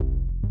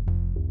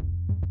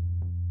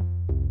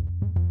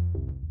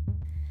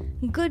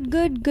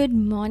Good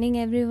morning,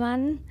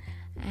 everyone.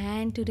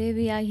 And today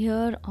we are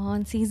here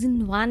on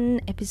season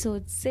 1,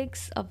 episode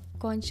 6 of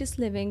Conscious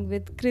Living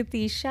with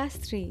Kriti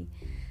Shastri.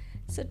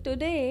 So,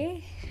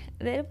 today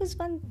there was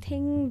one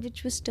thing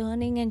which was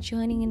turning and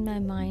churning in my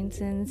mind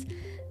since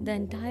the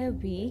entire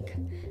week,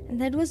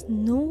 and that was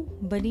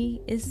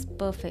nobody is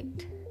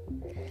perfect.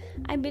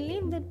 I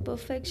believe that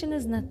perfection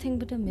is nothing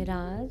but a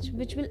mirage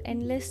which will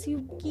endless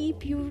you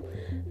keep you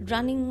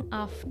running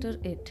after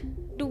it.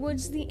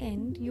 Towards the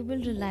end, you will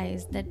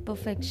realize that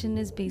perfection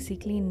is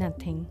basically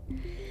nothing.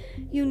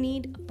 You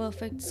need a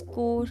perfect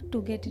score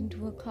to get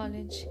into a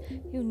college.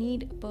 You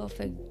need a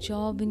perfect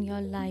job in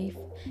your life.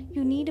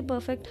 You need a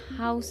perfect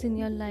house in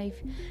your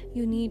life.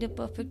 You need a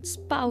perfect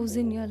spouse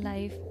in your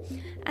life.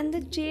 And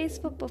the chase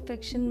for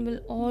perfection will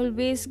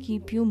always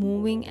keep you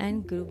moving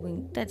and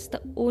growing. That's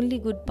the only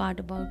good part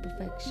about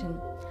perfection.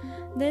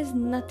 There's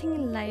nothing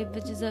in life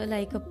which is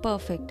like a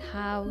perfect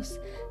house.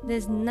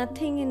 There's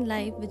nothing in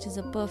life which is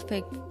a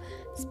perfect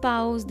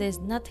spouse. There's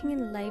nothing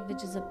in life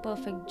which is a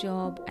perfect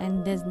job.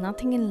 And there's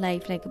nothing in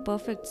life like a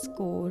perfect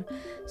score.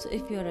 So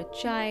if you're a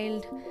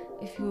child,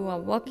 if you are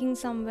working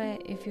somewhere,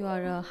 if you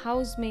are a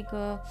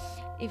housemaker,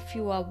 if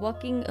you are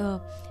working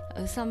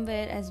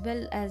somewhere, as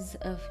well as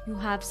you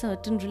have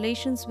certain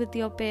relations with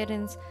your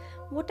parents,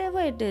 whatever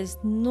it is,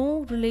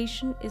 no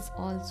relation is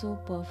also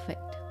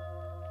perfect.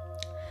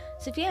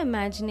 So if you're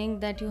imagining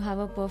that you have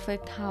a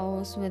perfect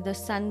house where the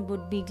sun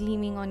would be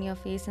gleaming on your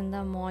face in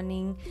the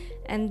morning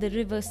and the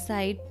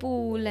riverside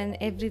pool and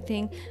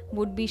everything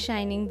would be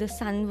shining, the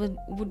sun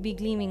would be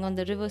gleaming on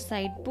the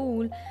riverside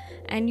pool,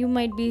 and you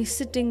might be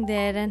sitting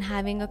there and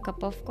having a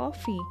cup of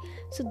coffee.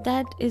 So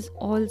that is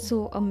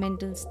also a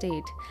mental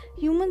state.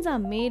 Humans are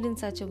made in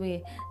such a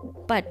way,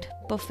 but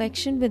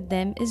perfection with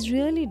them is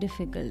really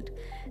difficult.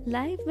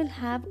 Life will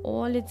have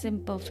all its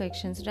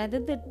imperfections.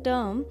 Rather, the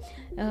term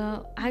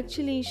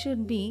actually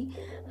should be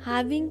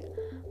having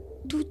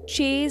to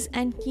chase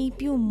and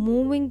keep you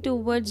moving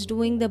towards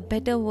doing the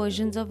better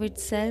versions of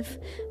itself,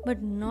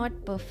 but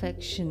not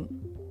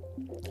perfection.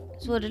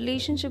 So, a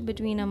relationship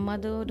between a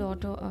mother,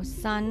 daughter, or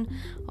son,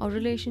 or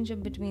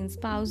relationship between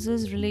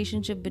spouses,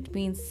 relationship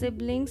between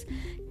siblings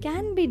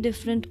can be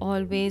different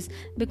always,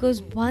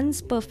 because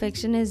one's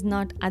perfection is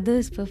not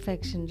others'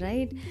 perfection,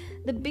 right?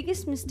 The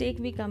biggest mistake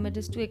we commit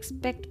is to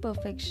expect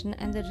perfection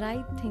and the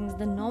right things,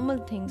 the normal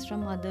things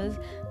from others,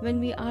 when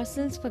we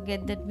ourselves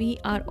forget that we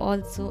are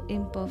also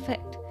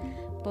imperfect.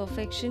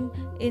 Perfection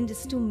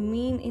is to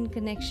mean in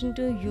connection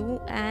to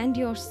you and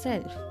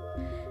yourself.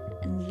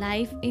 And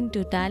life in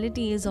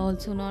totality is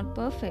also not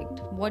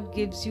perfect. What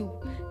gives you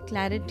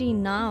clarity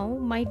now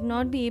might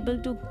not be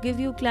able to give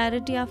you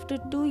clarity after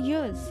 2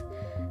 years.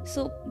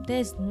 So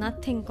there's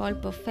nothing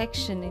called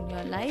perfection in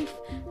your life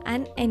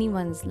and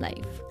anyone's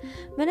life.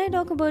 When I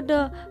talk about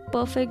the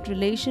perfect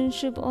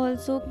relationship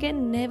also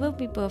can never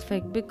be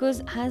perfect,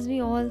 because as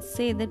we all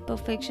say that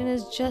perfection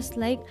is just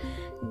like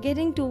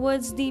getting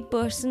towards the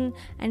person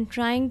and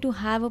trying to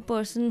have a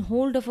person,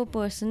 hold of a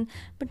person,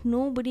 but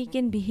nobody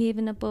can behave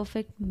in a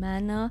perfect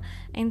manner,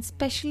 and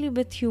especially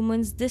with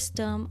humans this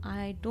term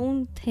I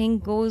don't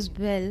think goes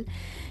well.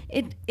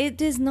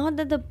 It is not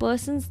that the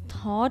person's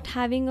thought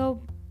having a,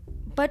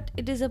 but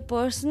it is a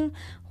person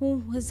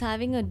who is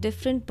having a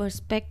different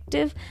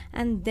perspective,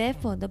 and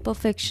therefore the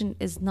perfection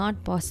is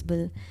not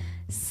possible.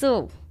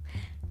 So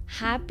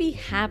happy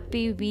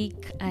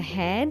week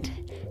ahead.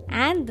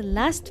 And the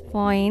last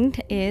point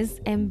is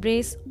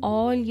embrace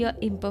all your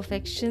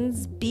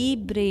imperfections. Be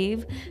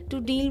brave to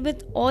deal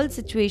with all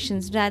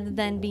situations rather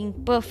than being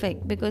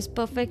perfect, because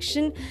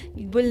perfection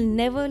will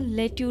never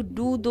let you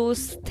do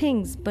those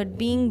things, but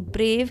being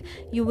brave,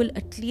 you will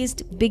at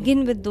least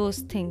begin with those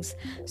things.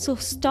 So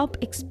stop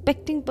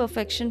expecting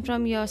perfection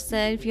from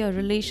yourself, your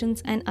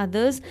relations, and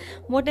others.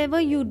 Whatever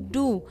you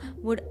do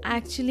would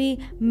actually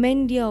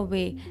mend your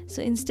way.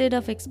 So instead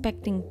of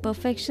expecting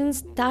perfection,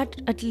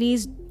 start at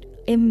least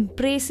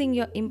embracing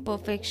your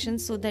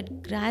imperfections so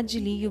that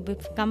gradually you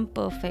become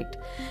perfect.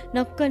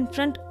 Now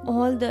confront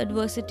all the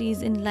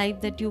adversities in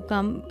life that you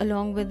come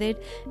along with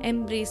it.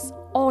 Embrace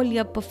all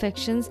your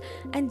perfections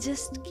and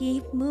just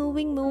keep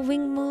moving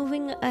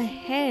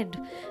ahead,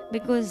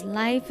 because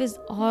life is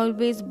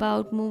always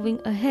about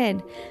moving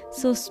ahead.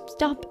 So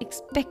stop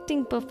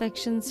expecting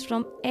perfections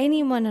from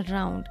anyone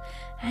around.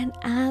 And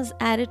as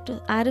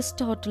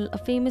Aristotle, a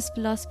famous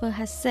philosopher,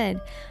 has said,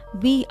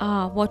 we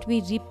are what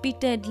we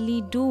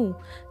repeatedly do.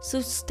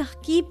 So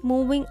keep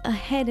moving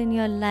ahead in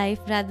your life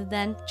rather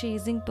than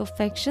chasing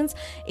perfections.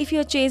 If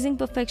you're chasing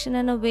perfection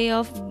in a way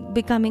of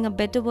becoming a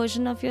better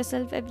version of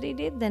yourself every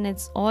day, then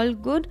it's all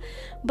good.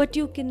 But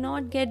you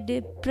cannot get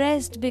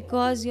depressed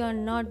because you're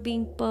not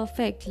being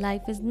perfect.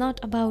 Life is not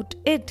about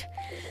it.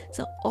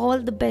 So all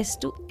the best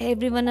to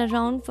everyone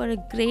around for a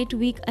great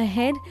week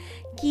ahead.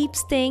 Keep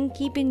staying,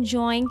 keep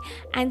enjoying,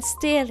 and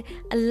stay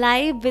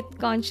alive with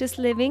conscious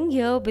living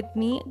here with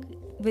me,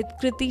 with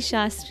Kriti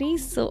Shastri.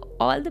 So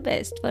all the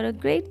best for a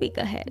great week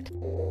ahead.